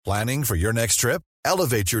Planning for your next trip?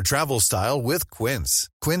 Elevate your travel style with Quince.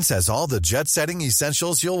 Quince has all the jet-setting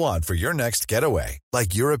essentials you'll want for your next getaway,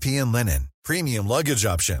 like European linen, premium luggage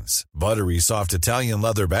options, buttery soft Italian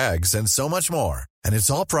leather bags, and so much more. And it's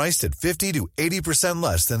all priced at 50 to 80%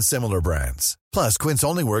 less than similar brands. Plus, Quince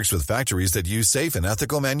only works with factories that use safe and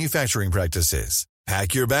ethical manufacturing practices.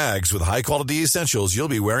 Pack your bags with high-quality essentials you'll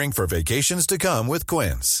be wearing for vacations to come with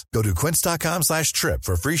Quince. Go to quince.com/trip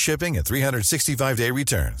for free shipping and 365-day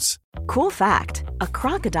returns. Cool fact, a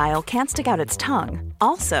crocodile can't stick out its tongue.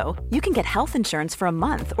 Also, you can get health insurance for a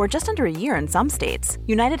month or just under a year in some states.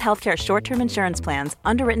 United Healthcare short-term insurance plans,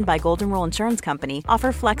 underwritten by Golden Rule Insurance Company,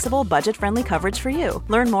 offer flexible, budget-friendly coverage for you.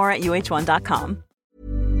 Learn more at uh1.com.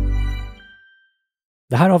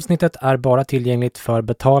 Det här avsnittet är bara tillgängligt för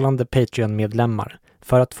betalande Patreon-medlemmar.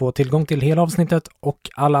 För att få tillgång till hela avsnittet och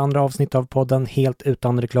alla andra avsnitt av podden helt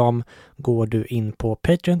utan reklam går du in på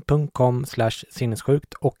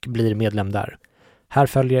patreon.com/sinnessjukt och blir medlem där. Här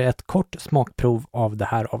följer ett kort smakprov av det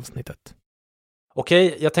här avsnittet.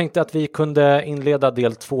 Okej, jag tänkte att vi kunde inleda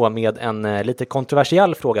del 2 med en lite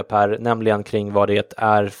kontroversiell fråga, Per, nämligen kring vad det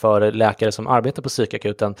är för läkare som arbetar på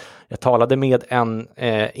psykakuten. Jag talade med en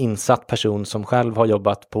insatt person som själv har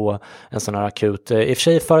jobbat på en sån här akut, i och för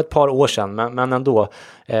sig för ett par år sedan, men ändå.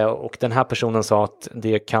 Och den här personen sa att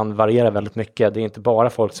det kan variera väldigt mycket. Det är inte bara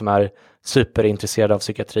folk som är superintresserade av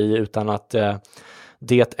psykiatri, utan att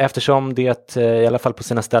eftersom det i alla fall på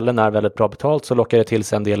sina ställen är väldigt bra betalt, så lockar det till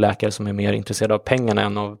sig en del läkare som är mer intresserade av pengarna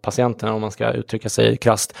än av patienterna, om man ska uttrycka sig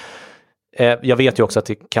krasst. Jag vet ju också att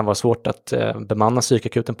det kan vara svårt att bemanna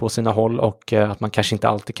psykakuten på sina håll, och att man kanske inte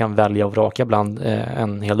alltid kan välja och vraka bland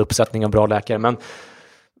en hel uppsättning av bra läkare. Men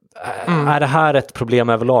är det här ett problem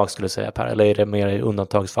överlag, skulle jag säga, Per, eller är det mer i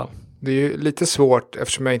undantagsfall? Det är ju lite svårt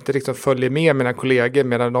eftersom jag inte riktigt följer med mina kollegor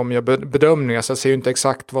medan de gör bedömningar, så jag ser ju inte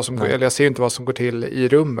exakt vad som går, eller jag ser inte vad som går till i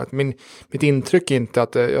rummet. Mitt intryck är inte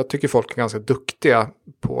att jag tycker folk är ganska duktiga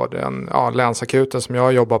på den länsakuten som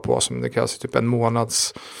jag jobbar på, som det krävs typ en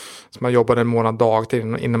månads, som man jobbar en månad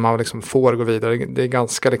dagtid innan man liksom får gå vidare. Det är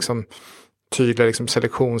ganska liksom tydliga liksom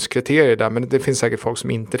selektionskriterier där, men det finns säkert folk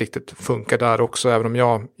som inte riktigt funkar där också, även om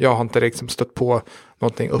jag har inte liksom stött på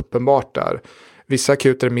någonting uppenbart där. Vissa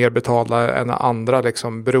akuter är mer betalda än andra,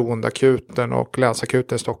 liksom beroendeakuten och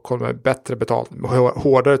länsakuten i Stockholm är bättre betalt.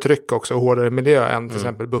 Hårdare tryck också, och hårdare miljö än till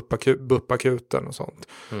exempel BUP-akuten och sånt.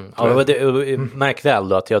 Ja, märk väl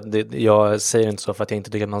då att jag säger inte så för att jag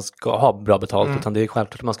inte tycker att man ska ha bra betalt, utan det är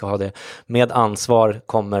självklart att man ska ha det. Med ansvar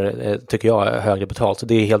kommer, tycker jag, högre betalt, så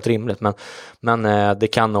det är helt rimligt. Men det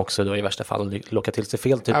kan också då i värsta fall locka till sig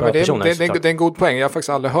fel typ av personer. Det är en god poäng. Jag har faktiskt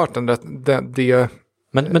aldrig hört det.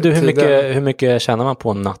 Men du, hur mycket tjänar man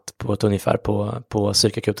på en natt på ett ungefär på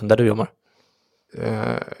psykakuten där du jobbar?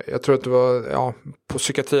 Jag tror att det var på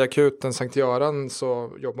psykiatriakuten Sankt Göran,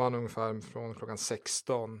 så jobbar man ungefär från klockan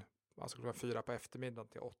 16, alltså klockan 4 på eftermiddagen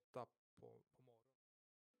till 8 på morgonen.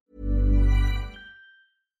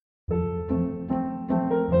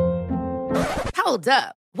 Hold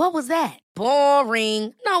up. What was that?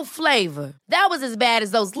 Boring. No flavor. That was as bad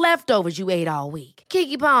as those leftovers you ate all week.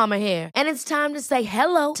 Keke Palmer here, and it's time to say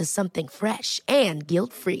hello to something fresh and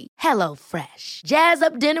guilt-free. Hello Fresh. Jazz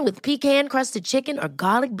up dinner with pecan-crusted chicken or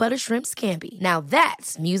garlic butter shrimp scampi. Now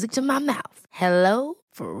that's music to my mouth. Hello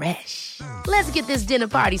Fresh. Let's get this dinner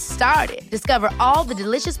party started. Discover all the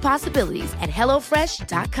delicious possibilities at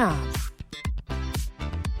hellofresh.com.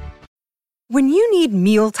 When you need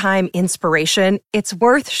mealtime inspiration, it's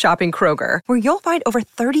worth shopping Kroger, where you'll find over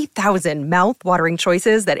 30,000 mouth-watering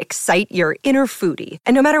choices that excite your inner foodie.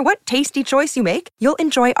 And no matter what tasty choice you make, you'll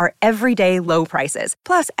enjoy our everyday low prices,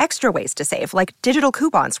 plus extra ways to save, like digital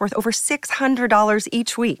coupons worth over $600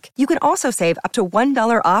 each week. You can also save up to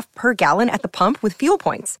 $1 off per gallon at the pump with fuel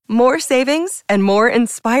points. More savings and more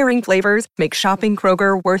inspiring flavors make shopping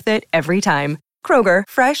Kroger worth it every time. Kroger,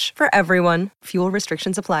 fresh for everyone. Fuel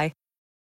restrictions apply.